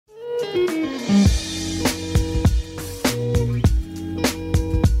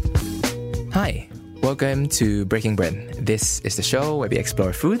Welcome to Breaking Bread. This is the show where we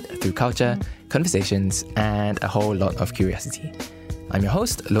explore food through culture, conversations, and a whole lot of curiosity. I'm your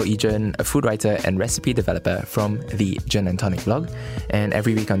host, Lo Yi-Jun, a food writer and recipe developer from the Jun and Tonic blog. And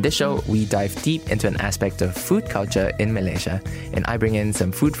every week on this show, we dive deep into an aspect of food culture in Malaysia, and I bring in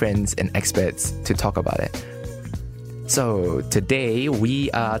some food friends and experts to talk about it. So today,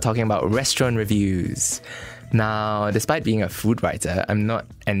 we are talking about restaurant reviews. Now, despite being a food writer, I'm not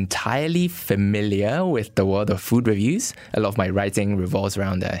entirely familiar with the world of food reviews. A lot of my writing revolves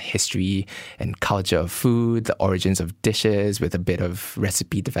around the history and culture of food, the origins of dishes, with a bit of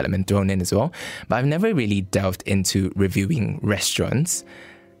recipe development thrown in as well. But I've never really delved into reviewing restaurants.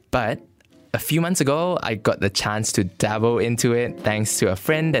 But a few months ago, I got the chance to dabble into it thanks to a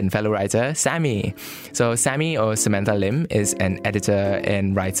friend and fellow writer, Sammy. So Sammy, or Samantha Lim, is an editor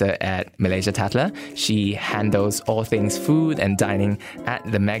and writer at Malaysia Tatler. She handles all things food and dining at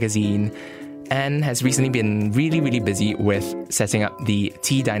the magazine and has recently been really busy with setting up the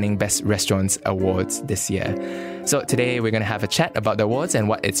Tea Dining Best Restaurants Awards this year. So today we're going to have a chat about the awards and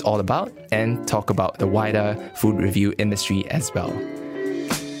what it's all about, and talk about the wider food review industry as well.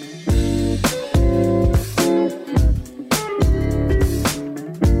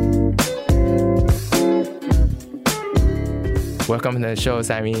 Welcome to the show,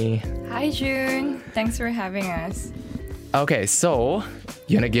 Sammy. Hi, June. Thanks for having us. Okay, so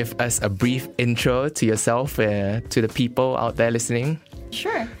you want to give us a brief intro to yourself, to the people out there listening?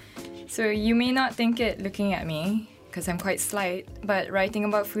 Sure. So you may not think it looking at me, because I'm quite slight, but writing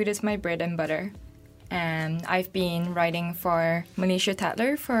about food is my bread and butter. And I've been writing for Malaysia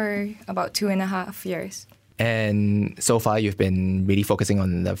Tatler for about 2.5 years. And so far, you've been really focusing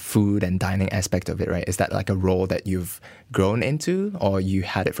on the food and dining aspect of it, right? Is that like a role that you've grown into, or you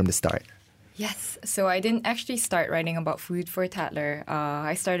had it from the start? Yes. So I didn't actually start writing about food for Tatler.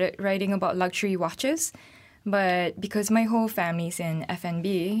 I started writing about luxury watches. But because my whole family's in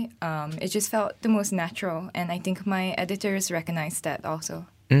F&B, it just felt the most natural. And I think my editors recognized that also.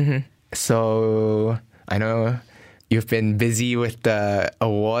 Mm-hmm. So I know you've been busy with the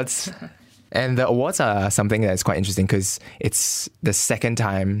awards. And the awards are something that's quite interesting because it's the second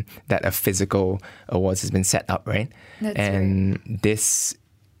time that a physical awards has been set up, right? That's and right. This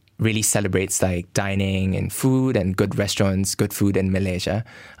really celebrates like dining and food and good restaurants, good food in Malaysia.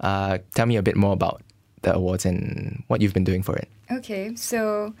 Tell me a bit more about the awards and what you've been doing for it. Okay,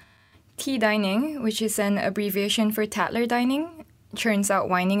 so Tea Dining, which is an abbreviation for Tatler Dining, churns out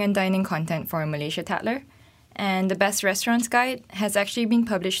wining and dining content for Malaysia Tatler. And the Best Restaurants Guide has actually been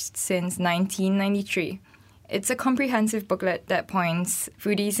published since 1993. It's a comprehensive booklet that points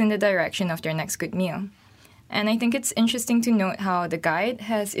foodies in the direction of their next good meal. And I think it's interesting to note how the guide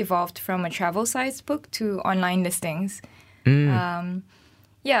has evolved from a travel-sized book to online listings.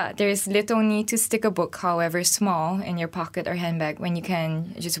 There's little need to stick a book, however small, in your pocket or handbag when you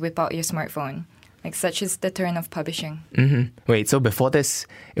can just whip out your smartphone. Like, such is the turn of publishing. Mm-hmm. Wait, so before this,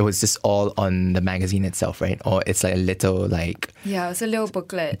 it was just all on the magazine itself, right? Or it's like a little like... Yeah, it was a little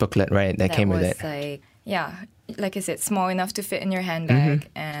booklet. Right? That came with it. Like I said, small enough to fit in your handbag.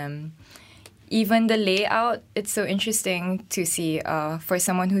 Even the layout, it's so interesting to see for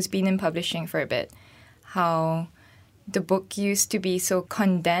someone who's been in publishing for a bit, how the book used to be so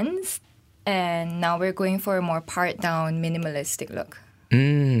condensed, and now we're going for a more part-down, minimalistic look.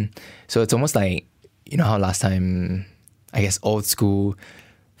 So it's almost like, you know how last time, I guess old school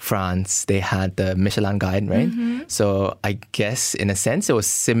France, they had the Michelin guide, right? Mm-hmm. So I guess in a sense it was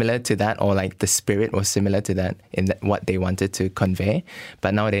similar to that, or like the spirit was similar to that in what they wanted to convey.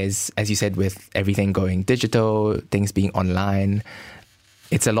 But nowadays, as you said, with everything going digital, things being online,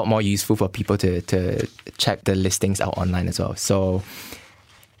 it's a lot more useful for people to check the listings out online as well. So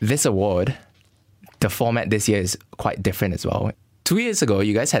this award, the format this year is quite different as well. 2 years ago,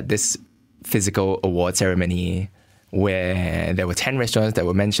 you guys had this physical award ceremony where there were 10 restaurants that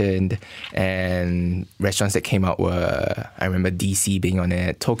were mentioned, and restaurants that came out were, I remember DC being on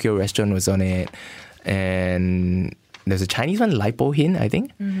it, Tokyo Restaurant was on it, and there's a Chinese one, Lipo Hin, I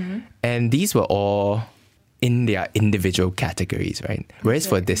think. Mm-hmm. And these were all in their individual categories, right? Whereas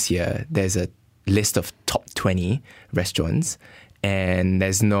for this year, there's a list of top 20 restaurants, and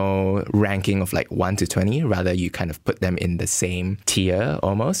there's no ranking of like 1 to 20. Rather, you kind of put them in the same tier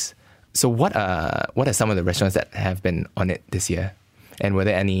almost. So what are some of the restaurants that have been on it this year? And were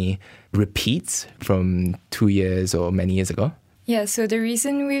there any repeats from 2 years or many years ago? Yeah, so the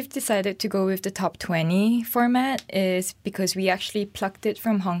reason we've decided to go with the top 20 format is because we actually plucked it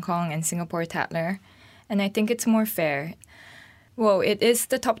from Hong Kong and Singapore Tatler. And I think it's more fair. Well, it is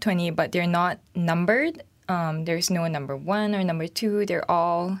the top 20, but they're not numbered. There's no number 1 or number 2. They're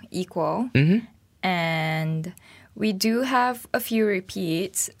all equal. Mm-hmm. And we do have a few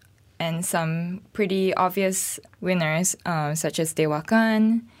repeats and some pretty obvious winners, such as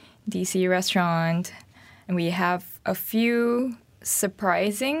Dewakan, DC Restaurant. And we have a few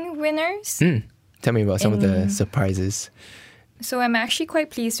surprising winners. Tell me about some of the surprises. So I'm actually quite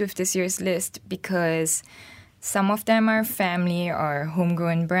pleased with this year's list because some of them are family or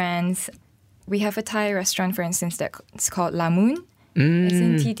homegrown brands. We have a Thai restaurant, for instance, that's called La Moon. It's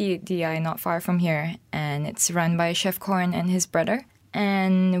in TTDI, not far from here. And it's run by Chef Korn and his brother.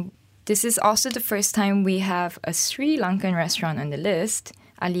 And this is also the first time we have a Sri Lankan restaurant on the list,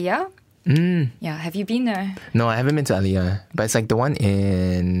 Alia. Yeah, have you been there? No, I haven't been to Alia, but it's like the one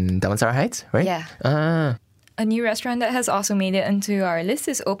in Damansara Heights, right? Yeah. A new restaurant that has also made it into our list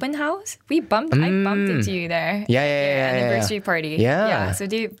is Open House. I bumped into you there. Yeah. Anniversary party. Yeah. So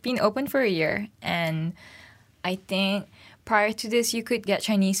they've been open for a year. And I think prior to this, you could get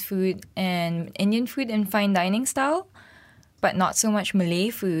Chinese food and Indian food in fine dining style, but not so much Malay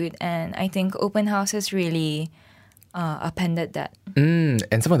food. And I think Open House has really appended that. And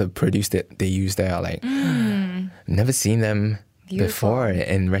some of the produce that they use there are like, never seen them before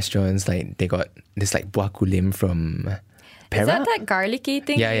in restaurants. Like they got this like buah kulim from Perak. Is that garlicky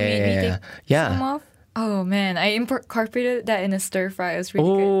thing? Yeah. Some of? Oh man, I incorporated that in a stir fry. It was really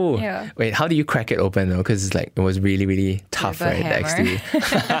good. Yeah. Wait, how do you crack it open though? Because it's like it was really, really tough, right? The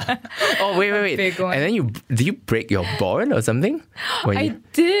XT. Oh wait. Big one. And then do you break your board or something? I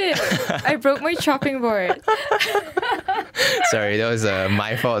did. I broke my chopping board. Sorry, that was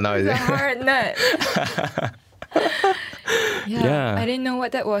my fault now. It's a hard nut. Yeah. I didn't know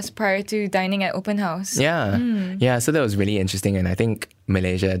what that was prior to dining at Open House. Yeah, so that was really interesting, and I think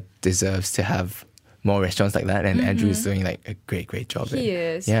Malaysia deserves to have more restaurants like that, and Andrew is doing like a great job. He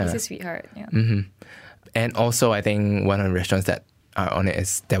is. Yeah. He's a sweetheart. Yeah. And also I think one of the restaurants that are on it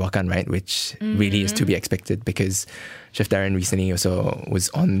is Dewakan, right? Which really is to be expected because Chef Darren recently also was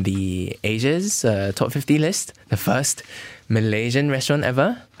on the Asia's top 50 list, the first Malaysian restaurant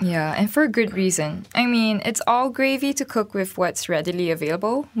ever. Yeah, and for good reason. I mean, it's all gravy to cook with what's readily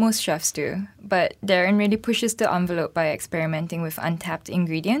available. Most chefs do. But Darren really pushes the envelope by experimenting with untapped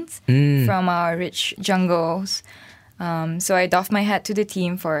ingredients from our rich jungles. So I doff my hat to the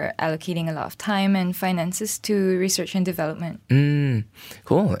team for allocating a lot of time and finances to research and development.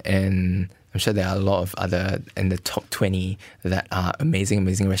 Cool. And I'm sure there are a lot of other in the top 20 that are amazing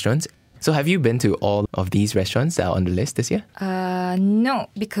restaurants. So have you been to all of these restaurants that are on the list this year? No,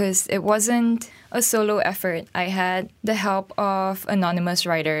 because it wasn't a solo effort. I had the help of anonymous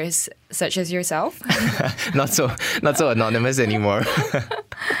writers such as yourself. Not so anonymous anymore.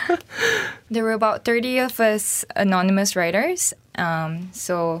 There were about 30 of us anonymous writers.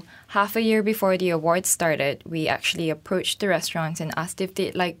 So half a year before the awards started, we actually approached the restaurants and asked if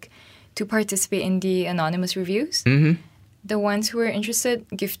they'd like to participate in the anonymous reviews. The ones who were interested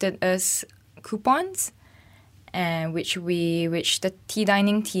gifted us coupons, which the tea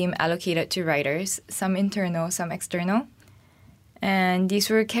dining team allocated to writers, some internal, some external. And these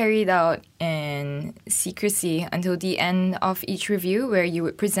were carried out in secrecy until the end of each review, where you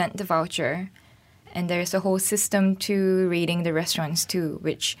would present the voucher. And there's a whole system to rating the restaurants too,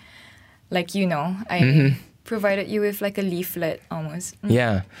 which, like I provided you with like a leaflet almost.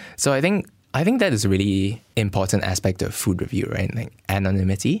 Yeah. So I think that is a really important aspect of food review, right? Like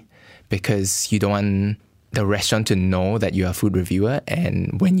anonymity, because you don't want the restaurant to know that you're a food reviewer,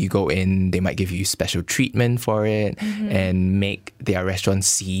 and when you go in, they might give you special treatment for it and make their restaurant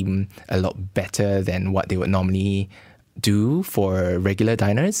seem a lot better than what they would normally do for regular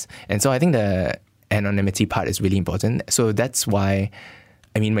diners. And so I think the anonymity part is really important. So that's why,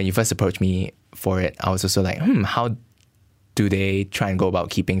 I mean, when you first approached me for it, I was also like, how do they try and go about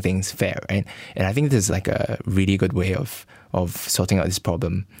keeping things fair, right? And I think this is like a really good way of sorting out this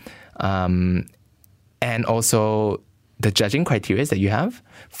problem. And also the judging criteria that you have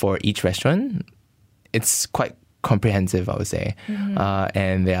for each restaurant, it's quite comprehensive, I would say.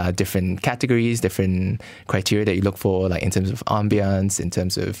 And there are different categories, different criteria that you look for, like in terms of ambience, in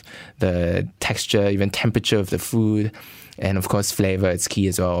terms of the texture, even temperature of the food, and of course flavor, it's key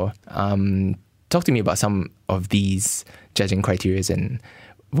as well. Talk to me about some of these judging criteria, and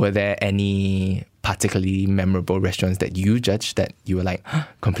were there any particularly memorable restaurants that you judged that you were like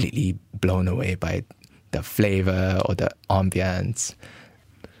completely blown away by the flavor or the ambience?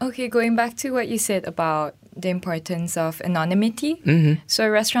 Okay, going back to what you said about the importance of anonymity. So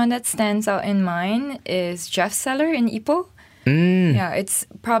a restaurant that stands out in mine is Jeff's Cellar in Ipoh. Yeah, it's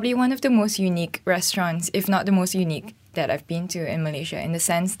probably one of the most unique restaurants, if not the most unique, that I've been to in Malaysia, in the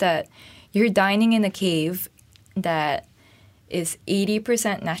sense that you're dining in a cave that is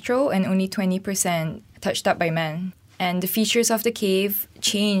 80% natural and only 20% touched up by man. And the features of the cave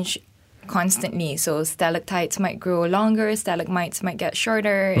change constantly. So stalactites might grow longer, stalagmites might get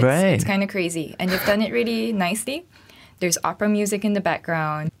shorter. It's kind of crazy. And they've done it really nicely. There's opera music in the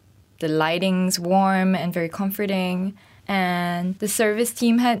background. The lighting's warm and very comforting. And the service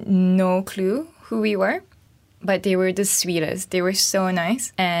team had no clue who we were, but they were the sweetest. They were so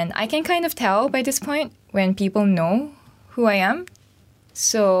nice. And I can kind of tell by this point when people know who I am.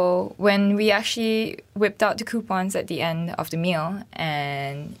 So when we actually whipped out the coupons at the end of the meal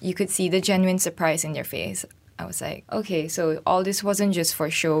and you could see the genuine surprise in their face, I was like, okay, so all this wasn't just for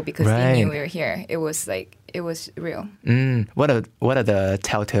show because they knew we were here. It was real. What are the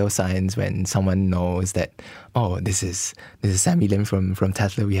telltale signs when someone knows that, oh, this is Sammy Lim from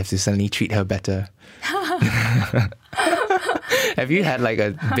Tatler, we have to suddenly treat her better? Have you had like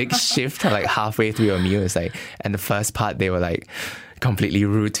a big shift like halfway through your meal? It's like, and the first part they were like completely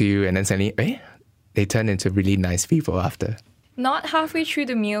rude to you and then suddenly, they turned into really nice people after. Not halfway through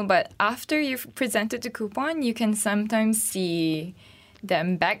the meal, but after you've presented the coupon, you can sometimes see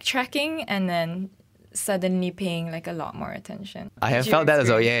them backtracking and then suddenly paying like a lot more attention. I have felt that as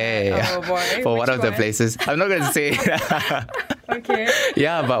well. Yeah. Oh boy. For one of the places. I'm not going to say. Okay.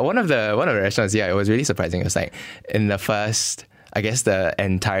 Yeah, but one of the restaurants, it was really surprising. It was like in the first, I guess the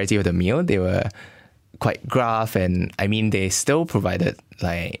entirety of the meal, they were quite gruff, and I mean they still provided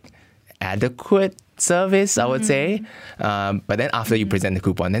like adequate service, I would say. But then after you present the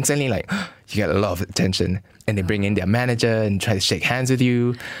coupon, then suddenly like you get a lot of attention, and they bring in their manager and try to shake hands with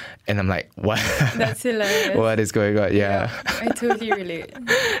you, and I'm like, what? That's hilarious. What is going on? Yeah. I totally relate.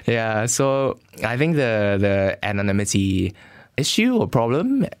 Yeah, so I think the anonymity issue or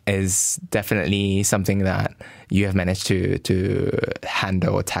problem is definitely something that you have managed to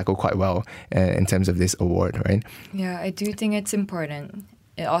handle or tackle quite well in terms of this award, right? Yeah, I do think it's important.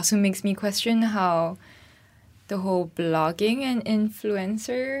 It also makes me question how the whole blogging and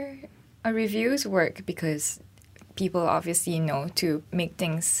influencer reviews work, because people obviously know to make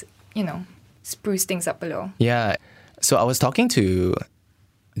things, spruce things up below. Yeah. So I was talking to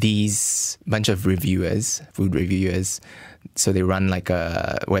these bunch of reviewers, food reviewers. So they run like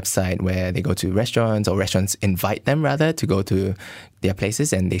a website where they go to restaurants, or restaurants invite them rather to go to their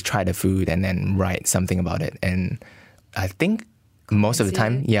places, and they try the food and then write something about it. And I think most of the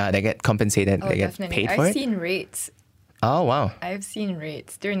time, they get compensated. They get paid for it. I've seen rates. Oh, wow. I've seen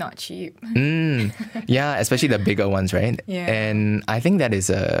rates. They're not cheap. Yeah, especially the bigger ones, right? Yeah. And I think that is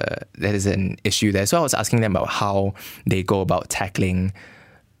an issue there. So I was asking them about how they go about tackling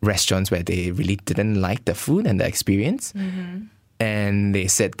restaurants where they really didn't like the food and the experience. Mm-hmm. And they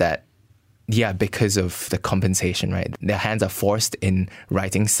said that, because of the compensation, right? Their hands are forced in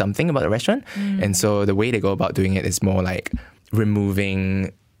writing something about the restaurant. And so the way they go about doing it is more like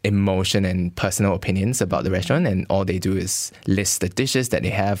removing emotion and personal opinions about the restaurant, and all they do is list the dishes that they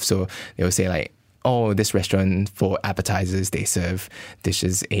have. So they'll say like, oh, this restaurant for appetizers, they serve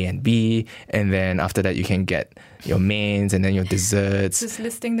dishes A and B, and then after that you can get your mains and then your desserts. Just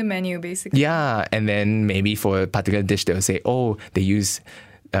listing the menu basically. Yeah, and then maybe for a particular dish they'll say, oh, they use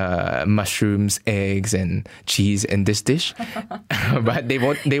mushrooms, eggs, and cheese in this dish, but they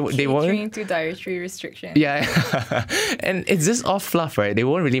won't. They won't. Catering to dietary restrictions. Yeah, and it's just all fluff, right? They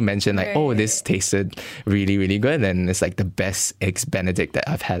won't really mention like, oh, this tasted really, really good, and it's like the best eggs Benedict that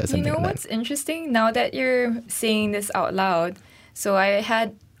I've had or something. You know like what's interesting now that you're saying this out loud? So I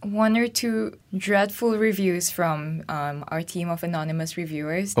had one or two dreadful reviews from our team of anonymous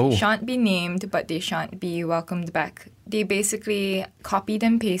reviewers. They shan't be named, but they shan't be welcomed back. They basically copied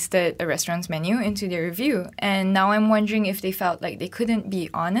and pasted a restaurant's menu into their review. And now I'm wondering if they felt like they couldn't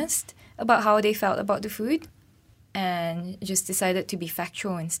be honest about how they felt about the food and just decided to be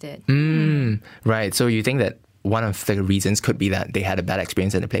factual instead. Right. So you think that one of the reasons could be that they had a bad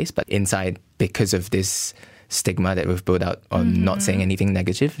experience at the place, but inside, because of this stigma that we've built out on not saying anything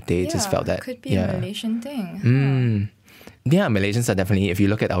negative, they just felt that it could be a Malaysian thing. Yeah, Malaysians are definitely, if you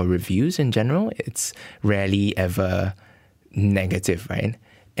look at our reviews in general, it's rarely ever negative, right?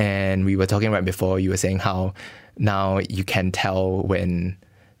 And we were talking right before, you were saying how now you can tell when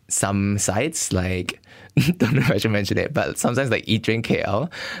some sites like, don't know if I should mention it, but sometimes like Eat Drink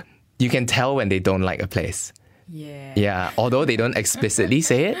KL, you can tell when they don't like a place. Yeah. Yeah, although they don't explicitly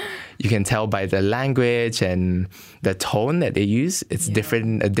say it, you can tell by the language and the tone that they use. It's a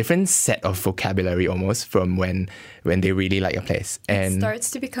different set of vocabulary almost from when they really like a place. And it starts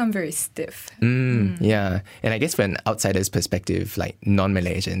to become very stiff. Yeah. And I guess from an outsider's perspective, like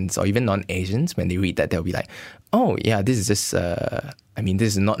non-Malaysians or even non-Asians, when they read that, they'll be like, oh, yeah, this is just, this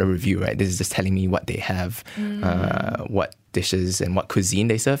is not a review, right? This is just telling me what they have, what dishes and what cuisine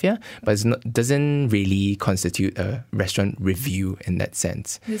they serve here. But it doesn't really constitute a restaurant review in that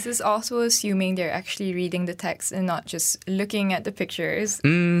sense. This is also assuming they're actually reading the text and not just looking at the pictures.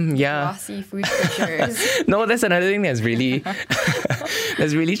 Glossy food pictures. No, that's another thing that's really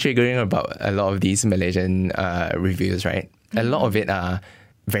that's really triggering about a lot of these Malaysian reviews, right? A lot of it are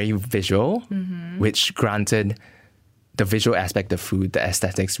very visual, which granted, the visual aspect of food, the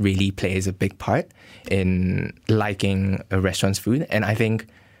aesthetics really plays a big part in liking a restaurant's food. And I think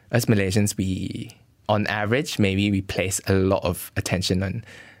as Malaysians, on average, maybe we place a lot of attention on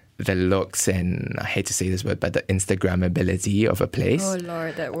the looks and, I hate to say this word, but the Instagrammability of a place. Oh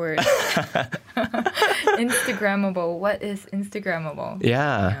Lord, that word. Instagrammable. What is Instagrammable?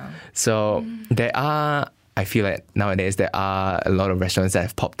 Yeah. So I feel like nowadays there are a lot of restaurants that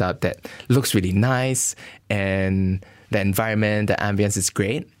have popped up that looks really nice and the environment, the ambience is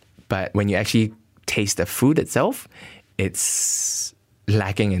great. But when you actually taste the food itself, it's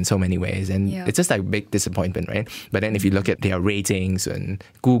lacking in so many ways. And it's just like a big disappointment, right? But then if you look at their ratings on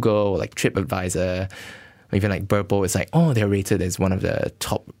Google, like TripAdvisor, or even like Burple, it's like, oh, they're rated as one of the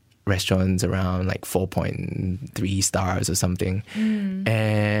top restaurants around like 4.3 stars or something.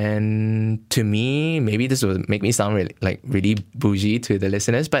 And to me, maybe this will make me sound really bougie to the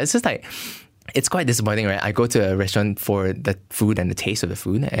listeners, but it's just like, it's quite disappointing, right? I go to a restaurant for the food and the taste of the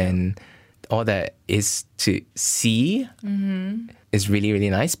food, and all that is to see is really, really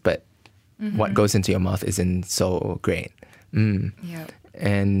nice, but what goes into your mouth isn't so great. And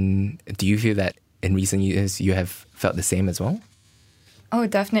do you feel that in recent years you have felt the same as well? Oh,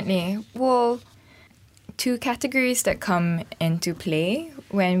 definitely. Well, two categories that come into play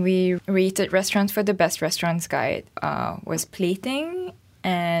when we rated restaurants for the Best Restaurants Guide was plating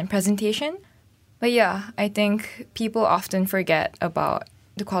and presentation. But yeah, I think people often forget about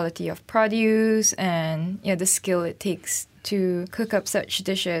the quality of produce and the skill it takes to cook up such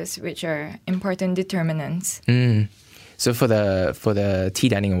dishes, which are important determinants. So for the Tea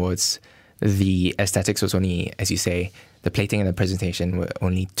Dining Awards, the aesthetics was only, as you say, the plating and the presentation were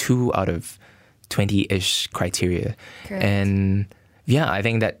only 2 out of 20-ish criteria. Correct. And yeah, I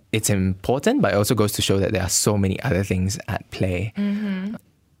think that it's important, but it also goes to show that there are so many other things at play.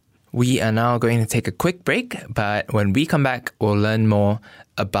 We are now going to take a quick break, but when we come back, we'll learn more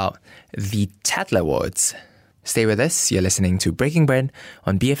about the Tatler Awards. Stay with us. You're listening to Breaking Bread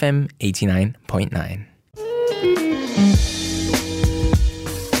on BFM 89.9.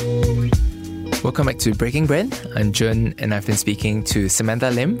 Welcome back to Breaking Bread. I'm Jun, and I've been speaking to Samantha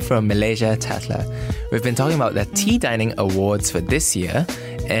Lim from Malaysia Tatler. We've been talking about the Tea Dining Awards for this year,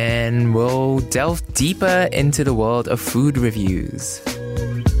 and we'll delve deeper into the world of food reviews.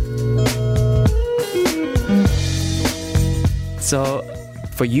 So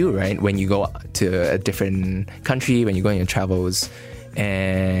for you, right, when you go to a different country, when you go on your travels,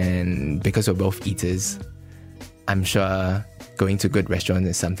 and because we're both eaters, I'm sure going to good restaurants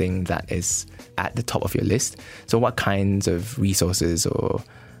is something that is at the top of your list. So what kinds of resources or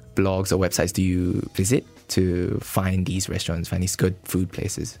blogs or websites do you visit to find these restaurants, find these good food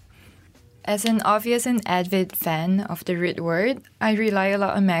places? As an obvious and avid fan of the written word, I rely a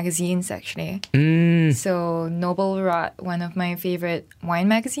lot on magazines, actually. So Noble Rot, one of my favorite wine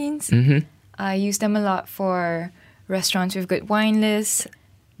magazines, I use them a lot for restaurants with good wine lists.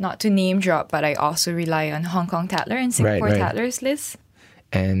 Not to name drop, but I also rely on Hong Kong Tatler and Singapore Tatler's list.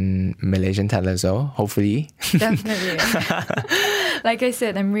 And Malaysian Tatler as well, hopefully. Definitely. Like I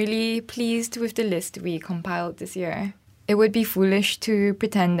said, I'm really pleased with the list we compiled this year. It would be foolish to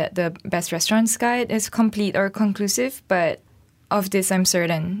pretend that the Best Restaurants Guide is complete or conclusive, but of this I'm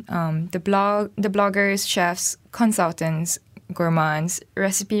certain. The bloggers, chefs, consultants, gourmands,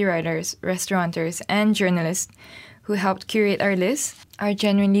 recipe writers, restaurateurs, and journalists who helped curate our list are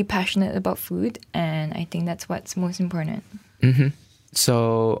genuinely passionate about food, and I think that's what's most important.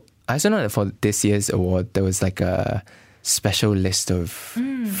 So I also know that for this year's award, there was like a special list of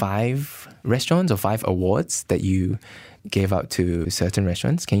 5 restaurants or 5 awards that you gave out to certain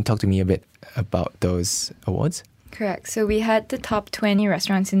restaurants. Can you talk to me a bit about those awards? Correct. So we had the top 20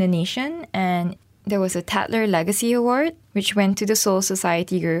 restaurants in the nation, and there was a Tatler Legacy Award, which went to the Seoul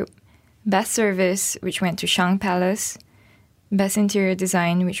Society Group, Best Service, which went to Shang Palace, Best Interior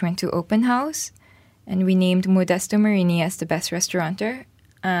Design, which went to Open House, and we named Modesto Marini as the Best Restaurateur.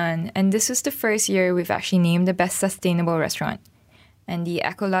 And this was the first year we've actually named the best sustainable restaurant. And the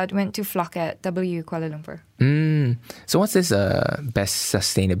accolade went to Flocket W Kuala Lumpur. So what's this Best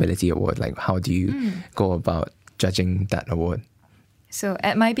Sustainability Award? Like, how do you go about judging that award? So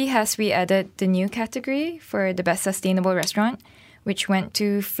at my behest, we added the new category for the best sustainable restaurant, which went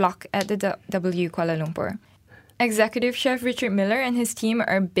to Flock at the W Kuala Lumpur. Executive Chef Richard Miller and his team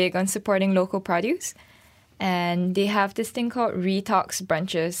are big on supporting local produce. And they have this thing called Retox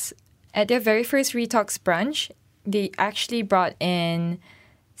Brunches. At their very first Retox Brunch, they actually brought in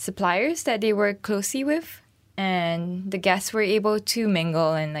suppliers that they work closely with. And the guests were able to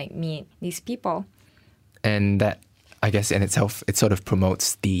mingle and like meet these people. And that, I guess, in itself, it sort of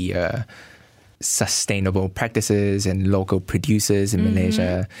promotes the sustainable practices and local producers in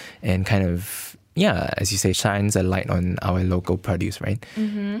Malaysia, and kind of, as you say, shines a light on our local produce, right?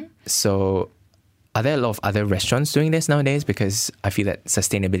 So are there a lot of other restaurants doing this nowadays? Because I feel that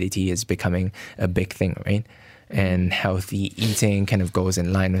sustainability is becoming a big thing, right? And healthy eating kind of goes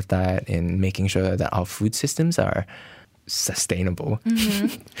in line with that, in making sure that our food systems are sustainable.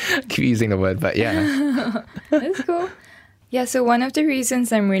 Keep using the word, but yeah. That's cool. Yeah, so one of the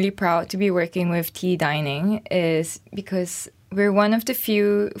reasons I'm really proud to be working with Tea Dining is because we're one of the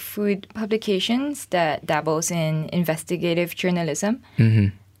few food publications that dabbles in investigative journalism.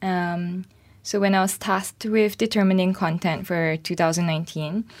 So when I was tasked with determining content for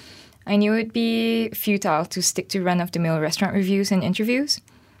 2019, I knew it'd be futile to stick to run-of-the-mill restaurant reviews and interviews.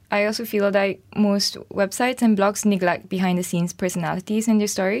 I also feel like most websites and blogs neglect behind-the-scenes personalities in their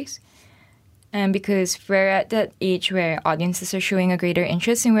stories. And because we're at that age where audiences are showing a greater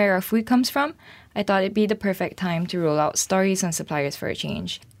interest in where our food comes from, I thought it'd be the perfect time to roll out stories on suppliers for a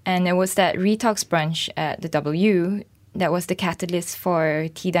change. And it was that Retox Brunch at the W that was the catalyst for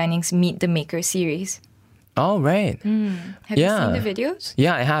Tea Dining's Meet the Maker series. Oh, right. Have you seen the videos?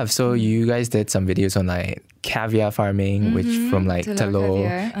 Yeah, I have. So you guys did some videos on like caviar farming, which from like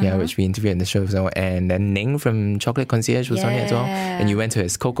Telur, which we interviewed in the show. So, and then Ning from Chocolate Concierge was on it as well. And you went to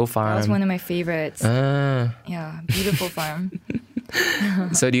his cocoa farm. That was one of my favorites. Yeah, beautiful farm.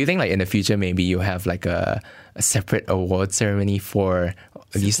 So do you think like in the future maybe you have like a separate award ceremony for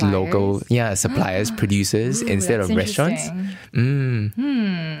these local suppliers, producers instead of restaurants?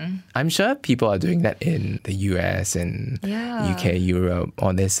 I'm sure people are doing that in the US and UK, Europe,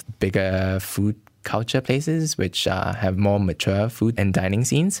 all these bigger food culture places which have more mature food and dining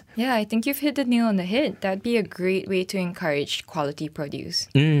scenes. Yeah, I think you've hit the nail on the head. That'd be a great way to encourage quality produce.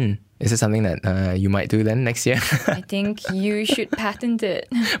 Is it something that you might do then next year? I think you should patent it.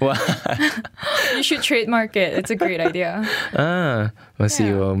 You should trademark it. It's a great idea. We'll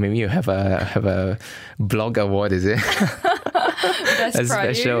see. Well, maybe you have a blog award, is it? Best a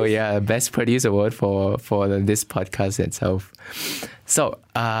special, Best Produce Award for this podcast itself. So,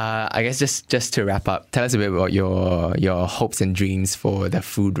 I guess just to wrap up, tell us a bit about your hopes and dreams for the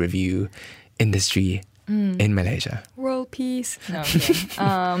food review industry in Malaysia. World peace. No,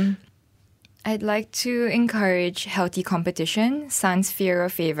 okay. I'd like to encourage healthy competition, sans fear or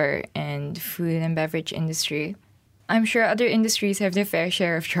favor, in the food and beverage industry. I'm sure other industries have their fair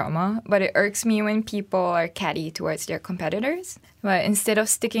share of drama, but it irks me when people are catty towards their competitors. But instead of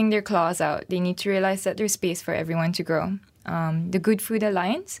sticking their claws out, they need to realize that there's space for everyone to grow. The Good Food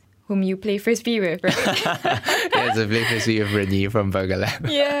Alliance, whom you play Frisbee with, right? Yes, I play Frisbee with Renee from Burger Lab.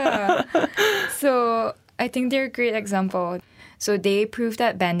 Yeah. So I think they're a great example. So they prove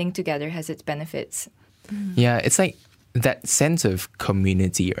that banding together has its benefits. Yeah, it's like that sense of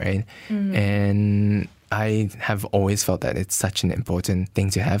community, right? And I have always felt that it's such an important thing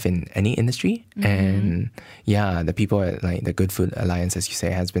to have in any industry. And the people at like the Good Food Alliance, as you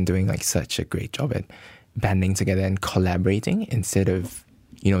say, has been doing like such a great job at banding together and collaborating instead of,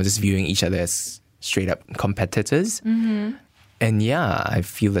 just viewing each other as straight up competitors. And I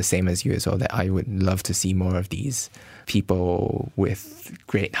feel the same as you as well, that I would love to see more of these people with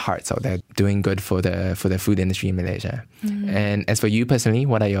great hearts out there doing good for the food industry in Malaysia. And as for you personally,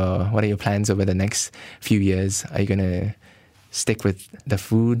 what are your plans over the next few years? Are you gonna stick with the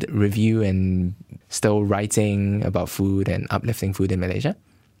food review and still writing about food and uplifting food in Malaysia?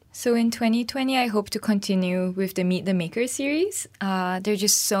 So in 2020, I hope to continue with the Meet the Maker series. There are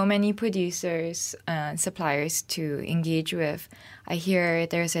just so many producers and suppliers to engage with. I hear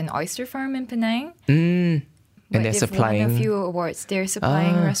there's an oyster farm in Penang. And they're supplying won a few awards. They're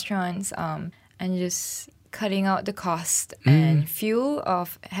supplying restaurants and just cutting out the cost and fuel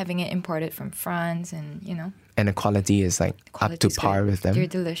of having it imported from France, and And the quality is like up to par with them. They're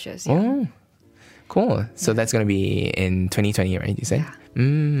delicious. Yeah. Oh, cool. So that's going to be in 2020, right? You said?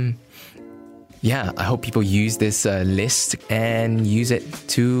 Yeah. yeah, I hope people use this list and use it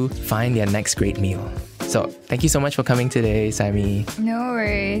to find their next great meal. So thank you so much for coming today, Sammy. No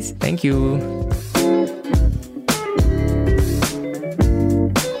worries. Thank you.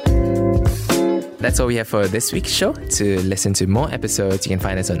 That's all we have for this week's show. To listen to more episodes, you can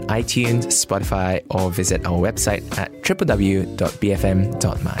find us on iTunes, Spotify, or visit our website at www.bfm.my.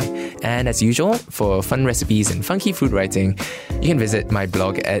 And as usual, for fun recipes and funky food writing, you can visit my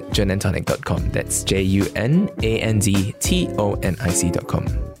blog at junandtonic.com. That's JUNANDTONIC.com.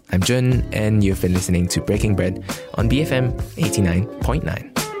 I'm Jun, and you've been listening to Breaking Bread on BFM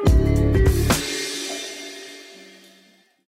 89.9.